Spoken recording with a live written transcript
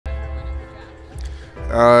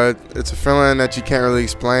It's a feeling that you can't really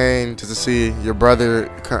explain. Just to see your brother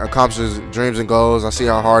accomplish his dreams and goals. I see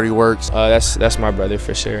how hard he works. That's my brother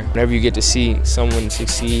for sure. Whenever you get to see someone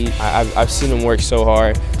succeed, I've seen him work so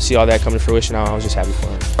hard. See all that come to fruition now, I was just happy for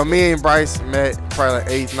him. Me and Bryce met probably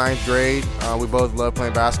like 8th, 9th grade. We both loved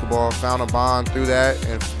playing basketball. Found a bond through that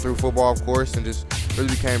and through football, of course, and just really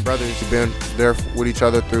became brothers. We've been there with each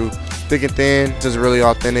other through thick and thin. It's just a really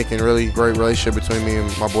authentic and really great relationship between me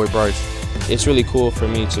and my boy Bryce. It's really cool for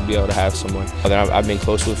me to be able to have someone that I've been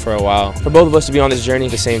close with for a while. For both of us to be on this journey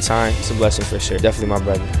at the same time, it's a blessing for sure. Definitely my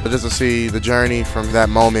brother. But just to see the journey from that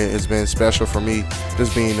moment has been special for me.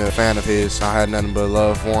 Just being a fan of his, I had nothing but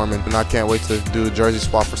love for him, and I can't wait to do a jersey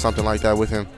swap or something like that with him.